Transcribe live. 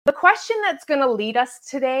question that's going to lead us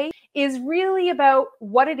today is really about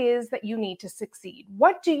what it is that you need to succeed.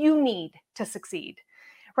 What do you need to succeed?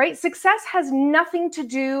 Right? Success has nothing to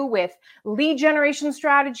do with lead generation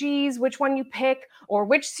strategies, which one you pick, or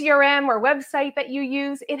which CRM or website that you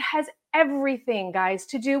use. It has everything, guys,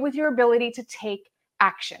 to do with your ability to take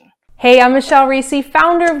action. Hey, I'm Michelle Reese,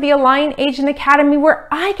 founder of the Align Agent Academy, where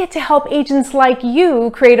I get to help agents like you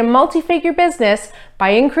create a multi-figure business by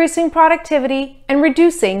increasing productivity and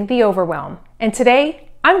reducing the overwhelm. And today,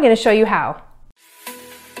 I'm going to show you how.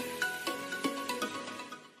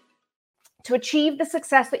 To achieve the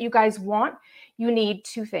success that you guys want, you need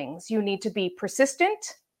two things. You need to be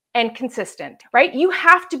persistent and consistent, right? You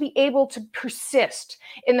have to be able to persist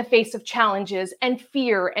in the face of challenges and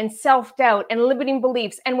fear and self-doubt and limiting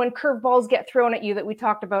beliefs and when curveballs get thrown at you that we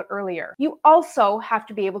talked about earlier. You also have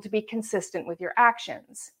to be able to be consistent with your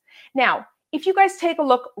actions. Now, if you guys take a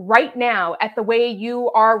look right now at the way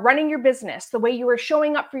you are running your business, the way you are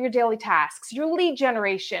showing up for your daily tasks, your lead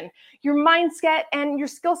generation, your mindset, and your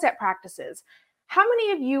skill set practices, how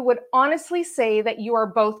many of you would honestly say that you are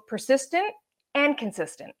both persistent and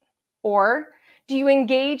consistent? Or do you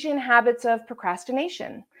engage in habits of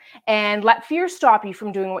procrastination and let fear stop you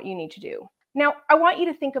from doing what you need to do? Now, I want you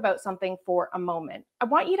to think about something for a moment. I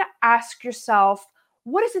want you to ask yourself,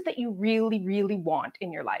 what is it that you really, really want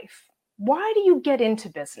in your life? Why do you get into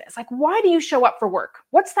business? Like, why do you show up for work?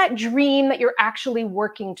 What's that dream that you're actually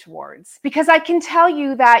working towards? Because I can tell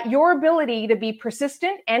you that your ability to be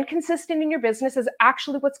persistent and consistent in your business is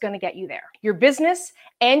actually what's going to get you there. Your business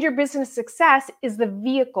and your business success is the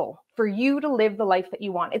vehicle for you to live the life that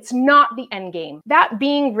you want. It's not the end game. That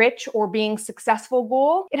being rich or being successful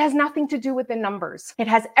goal, it has nothing to do with the numbers. It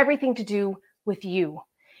has everything to do with you.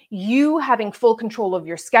 You having full control of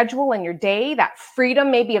your schedule and your day, that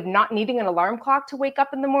freedom maybe of not needing an alarm clock to wake up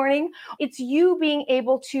in the morning. It's you being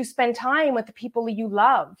able to spend time with the people you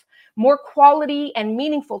love, more quality and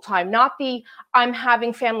meaningful time, not the I'm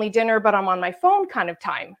having family dinner, but I'm on my phone kind of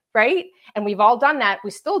time, right? And we've all done that.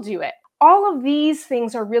 We still do it. All of these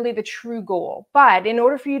things are really the true goal. But in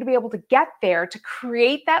order for you to be able to get there, to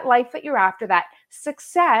create that life that you're after, that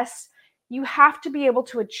success, you have to be able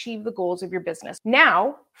to achieve the goals of your business.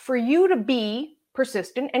 Now, for you to be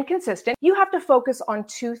persistent and consistent, you have to focus on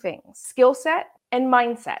two things: skill set and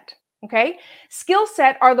mindset. Okay? Skill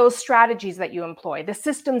set are those strategies that you employ, the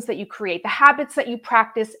systems that you create, the habits that you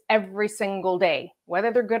practice every single day, whether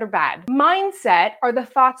they're good or bad. Mindset are the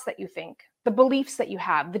thoughts that you think, the beliefs that you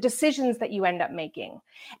have, the decisions that you end up making.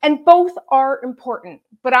 And both are important,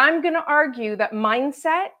 but I'm going to argue that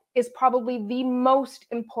mindset is probably the most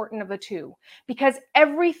important of the two, because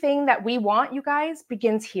everything that we want, you guys,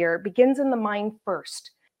 begins here, begins in the mind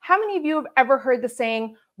first. How many of you have ever heard the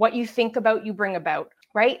saying, what you think about, you bring about?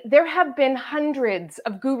 Right? There have been hundreds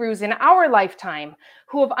of gurus in our lifetime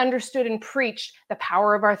who have understood and preached the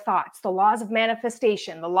power of our thoughts, the laws of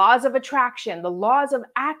manifestation, the laws of attraction, the laws of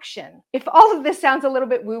action. If all of this sounds a little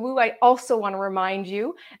bit woo-woo, I also want to remind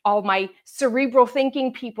you, all my cerebral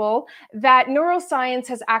thinking people, that neuroscience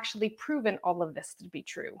has actually proven all of this to be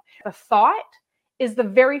true. The thought is the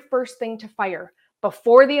very first thing to fire.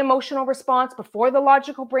 Before the emotional response, before the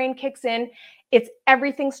logical brain kicks in,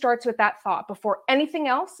 everything starts with that thought. Before anything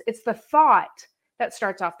else, it's the thought that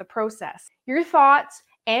starts off the process. Your thoughts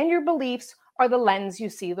and your beliefs are the lens you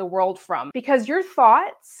see the world from, because your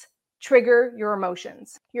thoughts trigger your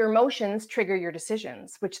emotions. Your emotions trigger your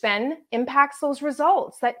decisions, which then impacts those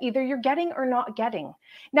results that either you're getting or not getting.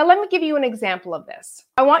 Now, let me give you an example of this.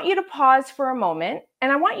 I want you to pause for a moment,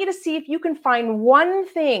 and I want you to see if you can find one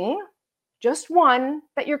thing, just one,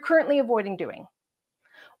 that you're currently avoiding doing.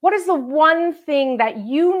 What is the one thing that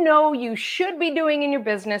you know you should be doing in your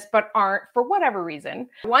business but aren't for whatever reason?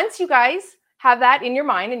 Once you guys have that in your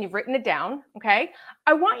mind and you've written it down, okay,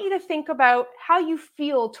 I want you to think about how you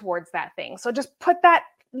feel towards that thing. So just put that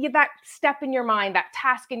step in your mind, that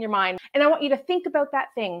task in your mind, and I want you to think about that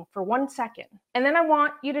thing for 1 second. And then I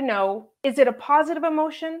want you to know, is it a positive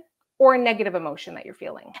emotion or a negative emotion that you're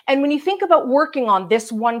feeling? And when you think about working on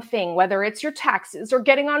this one thing, whether it's your taxes or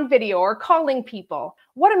getting on video or calling people,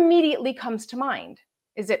 what immediately comes to mind?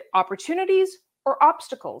 Is it opportunities or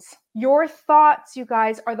obstacles? Your thoughts, you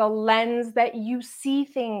guys, are the lens that you see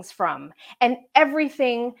things from. And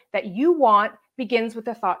everything that you want begins with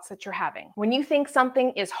the thoughts that you're having. When you think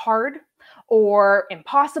something is hard or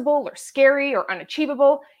impossible or scary or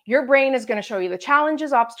unachievable, your brain is going to show you the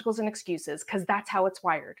challenges, obstacles, and excuses, because that's how it's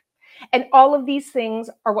wired. And all of these things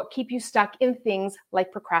are what keep you stuck in things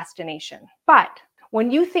like procrastination. But when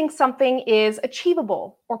you think something is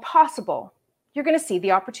achievable or possible, you're going to see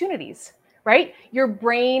the opportunities. right? Your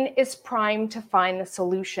brain is primed to find the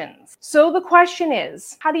solutions. So the question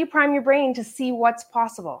is, how do you prime your brain to see what's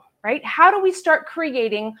possible, right? How do we start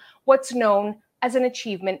creating what's known as an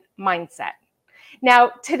achievement mindset?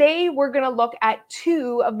 Now, today we're going to look at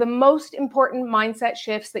 2 of the most important mindset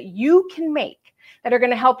shifts that you can make that are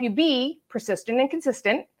going to help you be persistent and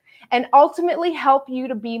consistent and ultimately help you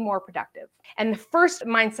to be more productive. And the first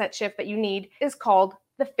mindset shift that you need is called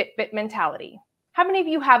the Fitbit mentality. How many of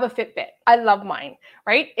you have a Fitbit? I love mine,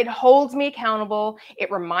 right? It holds me accountable.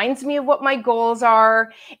 It reminds me of what my goals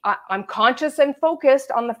are. I'm conscious and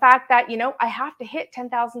focused on the fact that, I have to hit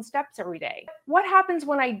 10,000 steps every day. What happens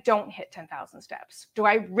when I don't hit 10,000 steps? Do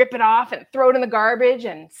I rip it off and throw it in the garbage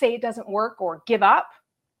and say it doesn't work or give up?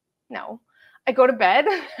 No. I go to bed,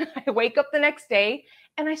 I wake up the next day,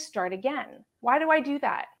 and I start again. Why do I do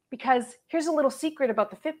that? Because here's a little secret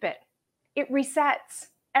about the Fitbit. It resets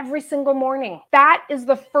every single morning. That is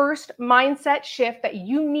the first mindset shift that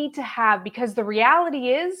you need to have, because the reality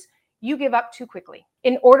is you give up too quickly.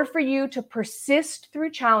 In order for you to persist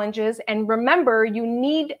through challenges, and remember, you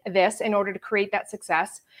need this in order to create that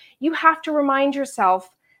success, you have to remind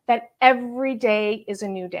yourself that every day is a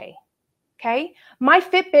new day. Okay? My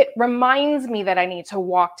Fitbit reminds me that I need to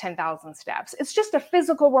walk 10,000 steps. It's just a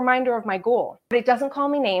physical reminder of my goal. But it doesn't call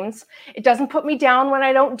me names. It doesn't put me down when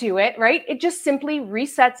I don't do it, right? It just simply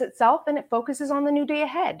resets itself and it focuses on the new day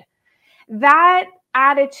ahead. That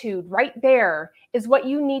attitude right there is what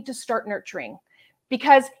you need to start nurturing.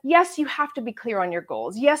 Because yes, you have to be clear on your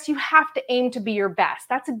goals. Yes, you have to aim to be your best.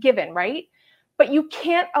 That's a given, right? But you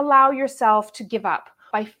can't allow yourself to give up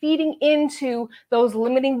by feeding into those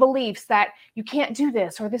limiting beliefs that you can't do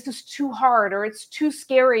this, or this is too hard, or it's too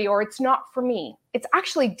scary, or it's not for me. It's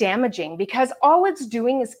actually damaging, because all it's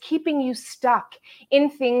doing is keeping you stuck in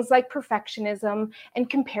things like perfectionism and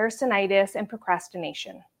comparisonitis and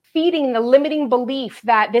procrastination. Feeding the limiting belief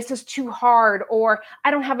that this is too hard, or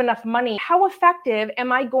I don't have enough money. How effective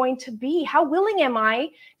am I going to be? How willing am I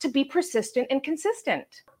to be persistent and consistent?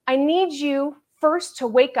 I need you first to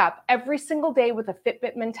wake up every single day with a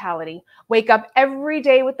Fitbit mentality. Wake up every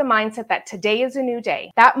day with the mindset that today is a new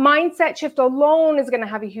day. That mindset shift alone is going to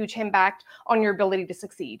have a huge impact on your ability to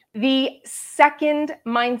succeed. The second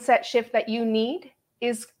mindset shift that you need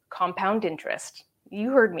is compound interest. You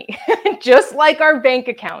heard me. Just like our bank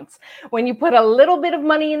accounts. When you put a little bit of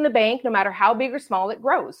money in the bank, no matter how big or small, it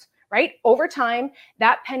grows, right? Over time,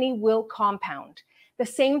 that penny will compound. The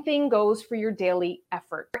same thing goes for your daily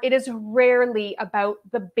effort. It is rarely about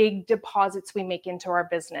the big deposits we make into our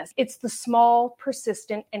business. It's the small,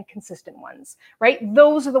 persistent, and consistent ones, right?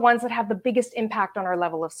 Those are the ones that have the biggest impact on our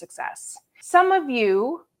level of success. Some of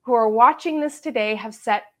you who are watching this today have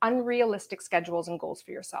set unrealistic schedules and goals for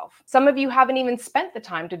yourself. Some of you haven't even spent the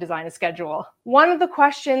time to design a schedule. One of the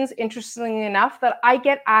questions, interestingly enough, that I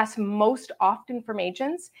get asked most often from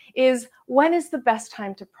agents is, when is the best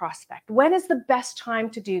time to prospect? When is the best time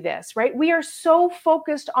to do this, right? We are so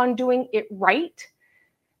focused on doing it right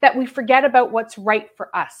that we forget about what's right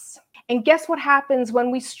for us. And guess what happens when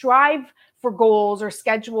we strive for goals or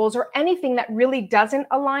schedules or anything that really doesn't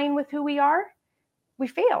align with who we are? We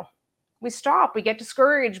fail, we stop, we get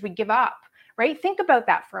discouraged, we give up, right? Think about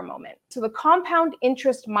that for a moment. So the compound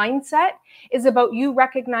interest mindset is about you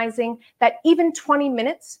recognizing that even 20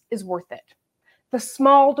 minutes is worth it. The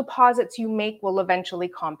small deposits you make will eventually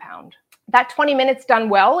compound. That 20 minutes done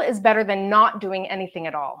well is better than not doing anything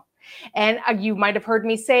at all. And you might have heard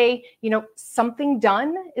me say, something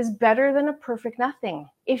done is better than a perfect nothing.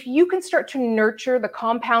 If you can start to nurture the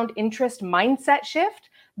compound interest mindset shift,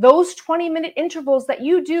 those 20-minute intervals that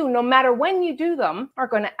you do, no matter when you do them, are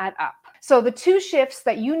going to add up. So the 2 shifts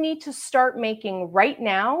that you need to start making right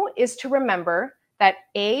now is to remember that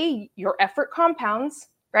A, your effort compounds,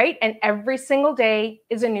 right? And every single day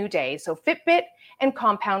is a new day. So Fitbit and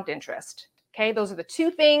compound interest. Okay, those are the 2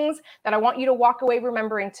 things that I want you to walk away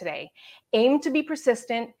remembering today. Aim to be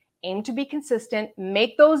persistent, aim to be consistent,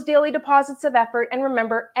 make those daily deposits of effort, and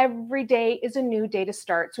remember, every day is a new day to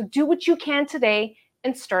start. So do what you can today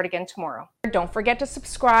and start again tomorrow. Don't forget to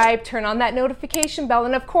subscribe, turn on that notification bell,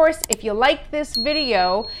 and of course, if you like this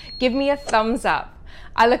video, give me a thumbs up.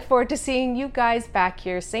 I look forward to seeing you guys back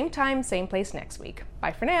here, same time, same place next week.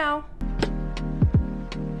 Bye for now.